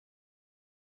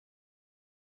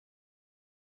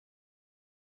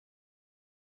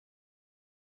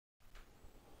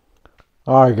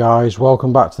Hi guys,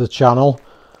 welcome back to the channel.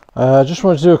 Just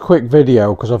wanted to do a quick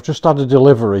video because I've just had a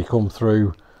delivery come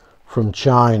through from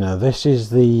China. This is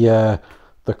the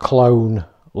clone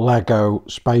LEGO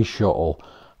Space Shuttle.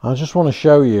 I just want to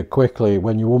show you quickly,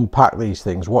 when you unpack these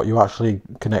things, what you actually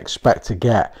can expect to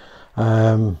get.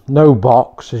 No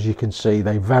box, as you can see.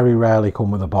 They very rarely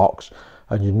come with a box,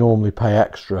 and you normally pay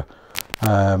extra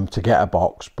to get a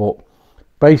box. But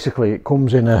basically it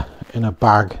comes in a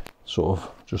bag, sort of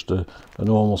just a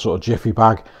normal sort of jiffy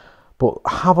bag. But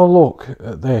have a look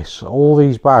at this, all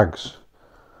these bags.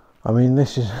 I mean,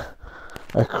 this is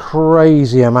a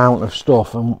crazy amount of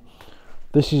stuff, and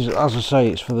this is, as I say,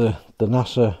 it's for the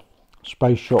NASA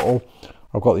Space Shuttle.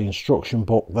 I've got the instruction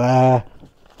book there.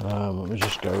 Let me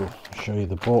just go show you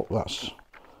the book. That's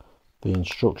the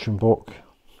instruction book,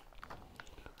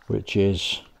 which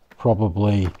is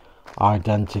probably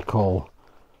identical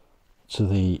to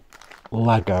the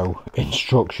LEGO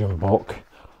instruction book,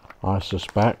 I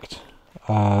suspect.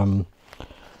 But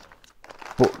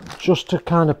just to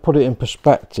kind of put it in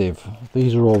perspective,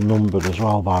 these are all numbered as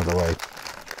well, by the way,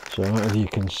 so I don't know if you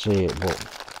can see it, but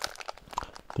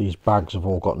these bags have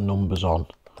all got numbers on.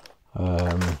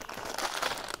 Can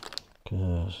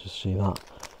you see that?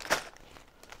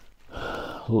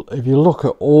 If you look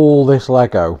at all this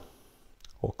LEGO,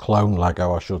 or clone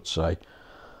LEGO I should say,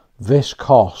 this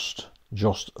cost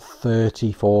just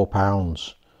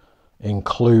 £34,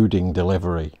 including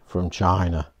delivery from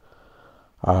China,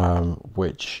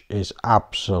 which is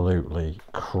absolutely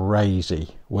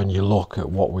crazy when you look at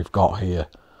what we've got here.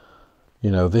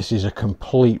 You know, this is a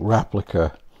complete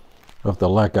replica of the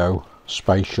LEGO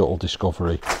Space Shuttle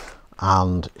Discovery,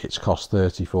 and it's cost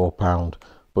 £34.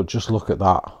 But just look at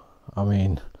that. I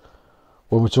mean,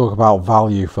 when we talk about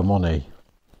value for money,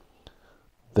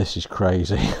 this is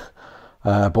crazy.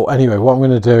 But anyway, what I'm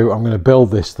going to do, I'm going to build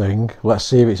this thing. Let's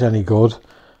see if it's any good.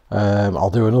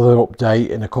 I'll do another update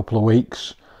in a couple of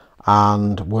weeks,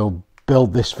 and we'll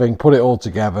build this thing, put it all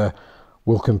together.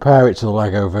 We'll compare it to the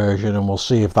LEGO version, and we'll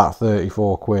see if that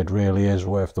 34 quid really is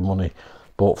worth the money.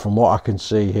 But from what I can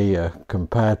see here,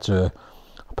 compared to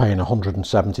paying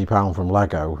 £170 from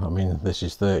LEGO, I mean, this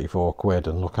is 34 quid,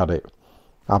 and look at it.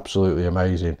 Absolutely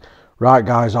amazing. Right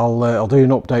guys, I'll do an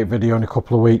update video in a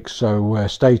couple of weeks, so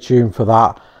stay tuned for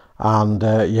that, and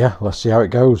yeah, let's see how it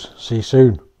goes. See you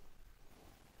soon.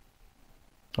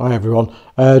 Hi everyone,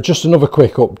 just another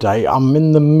quick update. I'm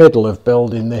in the middle of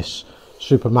building this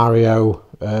Super Mario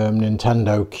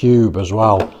Nintendo Cube as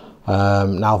well.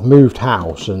 Now I've moved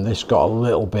house, and this got a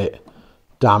little bit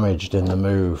damaged in the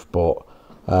move, but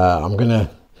I'm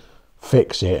gonna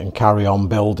fix it and carry on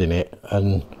building it,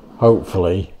 and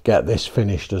hopefully get this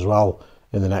finished as well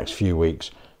in the next few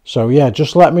weeks. So yeah,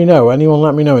 just let me know, anyone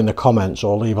let me know in the comments,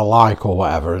 or leave a like or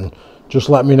whatever, and just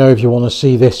let me know if you want to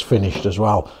see this finished as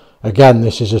well. Again,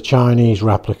 this is a Chinese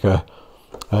replica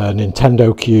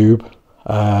Nintendo Cube.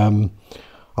 I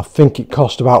think it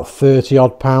cost about £30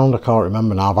 odd. I can't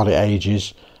remember now, I've had it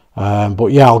ages.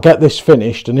 But yeah, I'll get this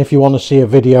finished, and if you want to see a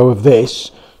video of this,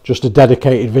 just a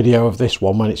dedicated video of this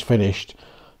one when it's finished,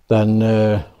 then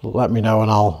let me know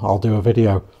and I'll do a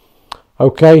video.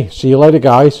 Okay, see you later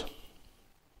guys.